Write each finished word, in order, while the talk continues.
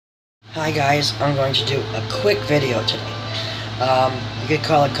Hi guys, I'm going to do a quick video today. You could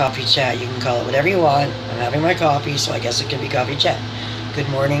call it coffee chat, you can call it whatever you want. I'm having my coffee, so I guess it can be coffee chat. Good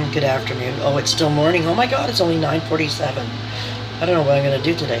morning, good afternoon. Oh, it's still morning. Oh my god, it's only 9:47. I don't know what I'm going to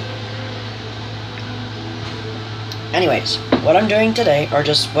do today. Anyways, what I'm doing today, or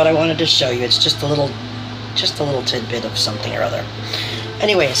just what I wanted to show you, it's just a little tidbit of something or other.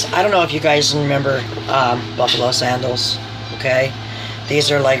 Anyways, I don't know if you guys remember Buffalo sandals, okay?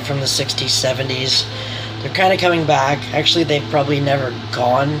 These are like from the 60s, 70s. They're kind of coming back. Actually, they've probably never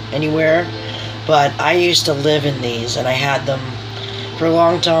gone anywhere. But I used to live in these, and I had them for a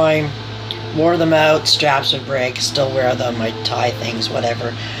long time. Wore them out, straps would break, still wear them, I'd tie things,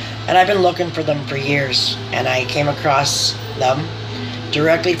 whatever. And I've been looking for them for years, and I came across them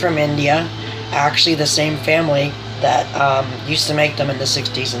directly from India. Actually, the same family that used to make them in the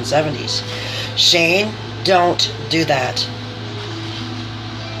 60s and 70s. Shane, don't do that.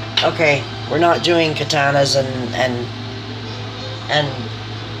 Okay, we're not doing katanas and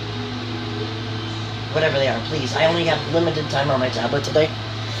whatever they are, please. I only have limited time on my tablet today.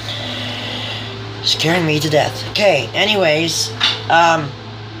 Scaring me to death. Okay, anyways,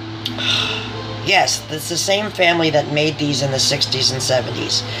 yes, it's the same family that made these in the 60s and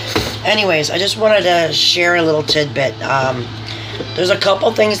 70s. Anyways, I just wanted to share a little tidbit. There's a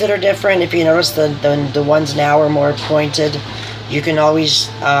couple things that are different. If you notice, the ones now are more pointed. You can always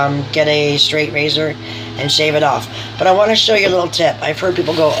get a straight razor and shave it off. But I want to show you a little tip. I've heard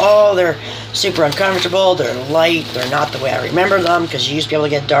people go, oh, they're super uncomfortable, they're light, they're not the way I remember them, because you used to be able to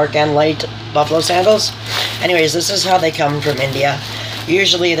get dark and light buffalo sandals. Anyways, this is how they come from India.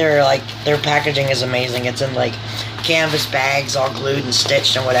 Usually their packaging is amazing. It's in like canvas bags, all glued and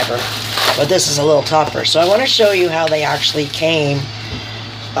stitched and whatever. But this is a little tougher. So I want to show you how they actually came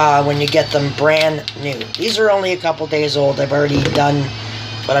when you get them brand new. These are only a couple days old. I've already done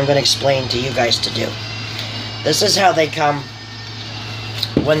what I'm going to explain to you guys to do. This is how they come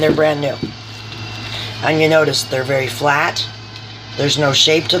when they're brand new. And you notice they're very flat. There's no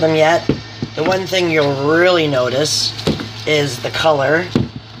shape to them yet. The one thing you'll really notice is the color.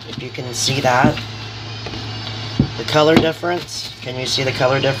 If you can see that. The color difference. Can you see the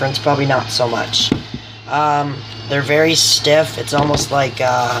color difference? Probably not so much. They're very stiff. It's almost like,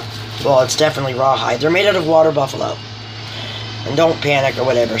 well, it's definitely rawhide. They're made out of water buffalo. And don't panic or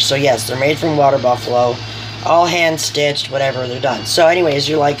whatever. So yes, they're made from water buffalo. All hand stitched, whatever, they're done. So anyways,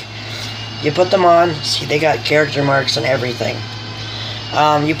 you put them on. See, they got character marks and everything.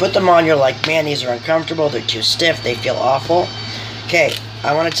 You put them on, you're like, man, these are uncomfortable. They're too stiff. They feel awful. Okay,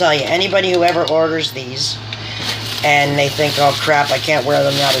 I want to tell you, anybody who ever orders these, and they think, oh crap, I can't wear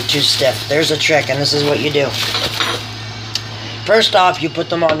them now, they're too stiff. There's a trick, and this is what you do. First off, you put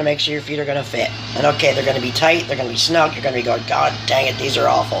them on to make sure your feet are going to fit. And okay, they're going to be tight, they're going to be snug, you're going to be going, god dang it, these are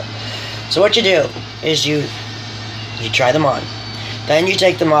awful. So what you do is you try them on. Then you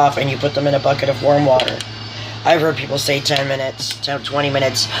take them off and you put them in a bucket of warm water. I've heard people say 10 minutes, 20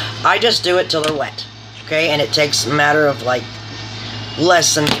 minutes. I just do it till they're wet. Okay, and it takes a matter of like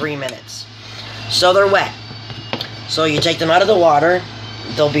less than 3 minutes. So they're wet. So you take them out of the water.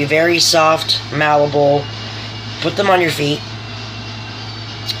 They'll be very soft, malleable. Put them on your feet.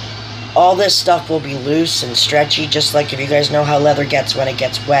 All this stuff will be loose and stretchy, just like if you guys know how leather gets when it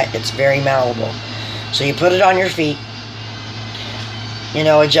gets wet. It's very malleable. So you put it on your feet. You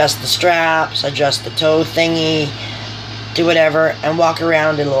know, adjust the straps, adjust the toe thingy, do whatever, and walk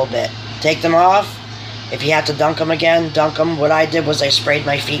around it a little bit. Take them off. If you have to dunk them again, dunk them. What I did was I sprayed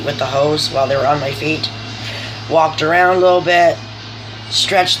my feet with the hose while they were on my feet. Walked around a little bit,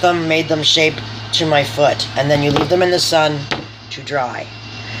 stretched them, made them shape to my foot, and then you leave them in the sun to dry.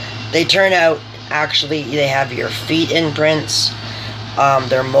 They turn out, actually, they have your feet imprints.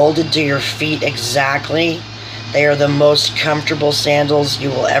 They're molded to your feet exactly. They are the most comfortable sandals you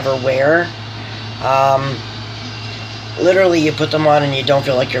will ever wear. Literally, you put them on and you don't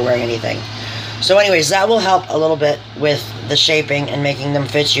feel like you're wearing anything. So anyways, that will help a little bit with the shaping and making them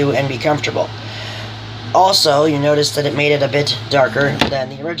fit you and be comfortable. Also, you notice that it made it a bit darker than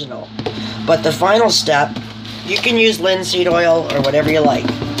the original. But the final step, you can use linseed oil or whatever you like.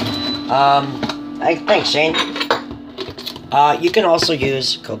 Thanks, Shane. You can also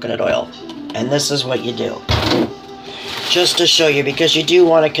use coconut oil. And this is what you do. Just to show you, because you do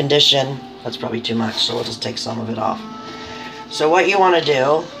want to condition. That's probably too much, so we'll just take some of it off. So what you want to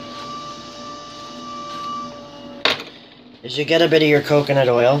do is you get a bit of your coconut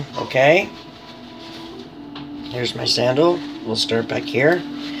oil, okay? Here's my sandal. We'll start back here.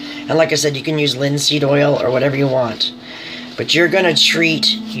 And like I said, you can use linseed oil or whatever you want. But you're going to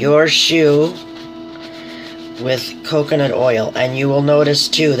treat your shoe with coconut oil, and you will notice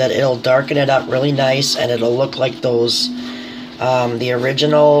too that it'll darken it up really nice, and it'll look like those the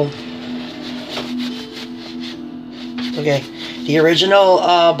original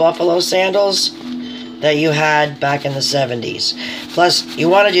buffalo sandals that you had back in the 70s. Plus, you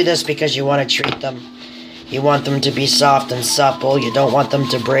want to do this because you want to treat them. You want them to be soft and supple. You don't want them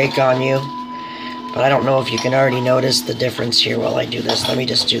to break on you. But I don't know if you can already notice the difference here while I do this. Let me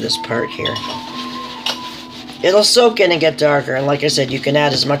just do this part here. It'll soak in and get darker, and like I said, you can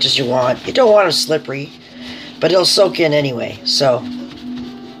add as much as you want. You don't want them slippery, but it'll soak in anyway. So,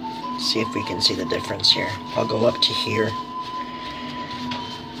 let's see if we can see the difference here. I'll go up to here.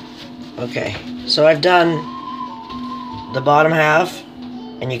 Okay, so I've done the bottom half,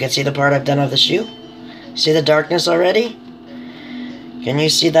 and you can see the part I've done of the shoe. See the darkness already? Can you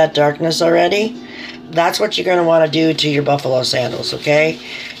see that darkness already? That's what you're going to want to do to your buffalo sandals, okay?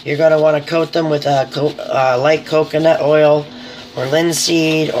 You're going to want to coat them with light coconut oil or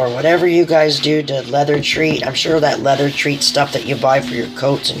linseed or whatever you guys do to leather treat. I'm sure that leather treat stuff that you buy for your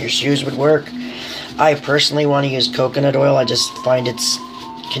coats and your shoes would work. I personally want to use coconut oil. I just find it's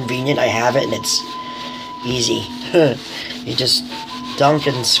convenient. I have it and it's easy. You just dunk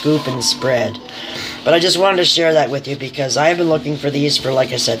and scoop and spread. But I just wanted to share that with you because I have been looking for these for,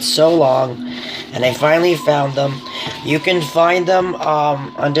 like I said, so long, and I finally found them. You can find them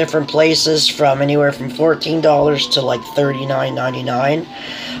on different places from anywhere from $14 to like $39.99.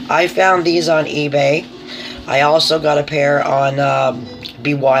 I found these on eBay. I also got a pair on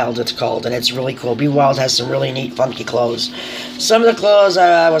Be Wild, it's called, and it's really cool. Be Wild has some really neat, funky clothes. Some of the clothes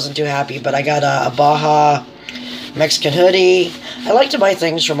I wasn't too happy, but I got a Baja Mexican hoodie. I like to buy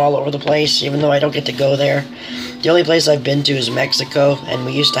things from all over the place, even though I don't get to go there. The only place I've been to is Mexico, and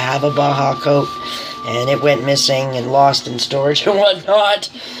we used to have a Baja coat, and it went missing and lost in storage and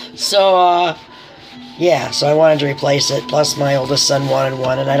whatnot. So, yeah, so I wanted to replace it. Plus, my oldest son wanted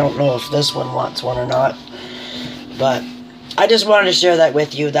one, and I don't know if this one wants one or not. But I just wanted to share that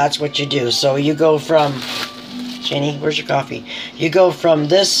with you. That's what you do. So you go from... Janie, where's your coffee? You go from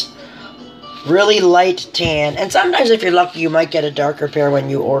this really light tan, and sometimes if you're lucky you might get a darker pair when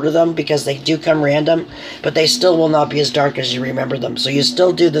you order them because they do come random, but they still will not be as dark as you remember them. So you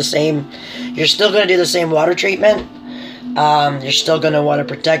still do the same, you're still going to do the same water treatment. You're still going to want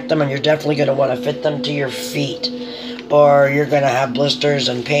to protect them, and you're definitely going to want to fit them to your feet, or you're going to have blisters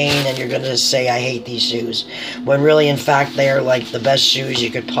and pain, and you're going to say, I hate these shoes, when really in fact they are like the best shoes you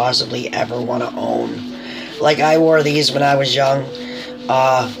could possibly ever want to own. Like, I wore these when I was young,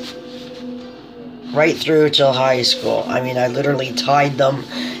 right through till high school. I mean, I literally tied them.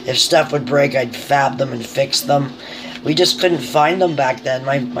 If stuff would break, I'd fab them and fix them. We just couldn't find them back then.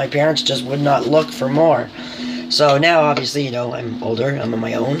 My parents just would not look for more. So now, obviously, you know, I'm older, I'm on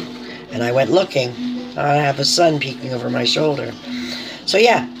my own, and I went looking. I have a son peeking over my shoulder. So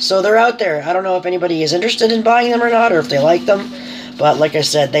yeah, so they're out there. I don't know if anybody is interested in buying them or not, or if they like them. But like I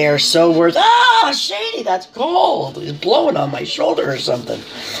said, they are so worth... Ah, Shady, that's cold. It's blowing on my shoulder or something.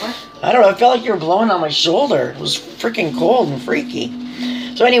 What? I don't know, it felt like you were blowing on my shoulder. It was freaking cold and freaky.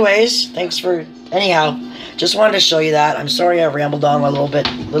 So anyways, thanks for... Anyhow, just wanted to show you that. I'm sorry I rambled on a little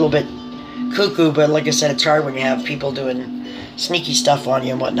bit cuckoo, but like I said, it's hard when you have people doing sneaky stuff on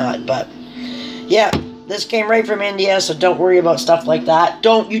you and whatnot. But yeah, this came right from India, so don't worry about stuff like that.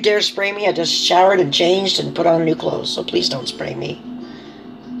 Don't you dare spray me. I just showered and changed and put on new clothes, so please don't spray me.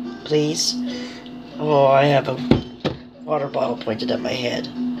 Please. Oh, I have a water bottle pointed at my head.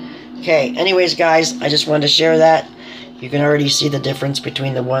 Okay, anyways, guys, I just wanted to share that. You can already see the difference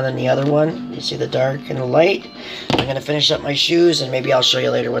between the one and the other one. You see the dark and the light. I'm going to finish up my shoes, and maybe I'll show you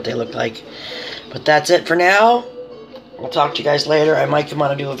later what they look like. But that's it for now. I'll talk to you guys later. I might come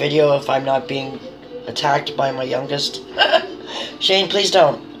on and do a video if I'm not being attacked by my youngest. Shane, please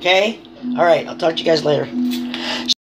don't, okay? Alright, I'll talk to you guys later.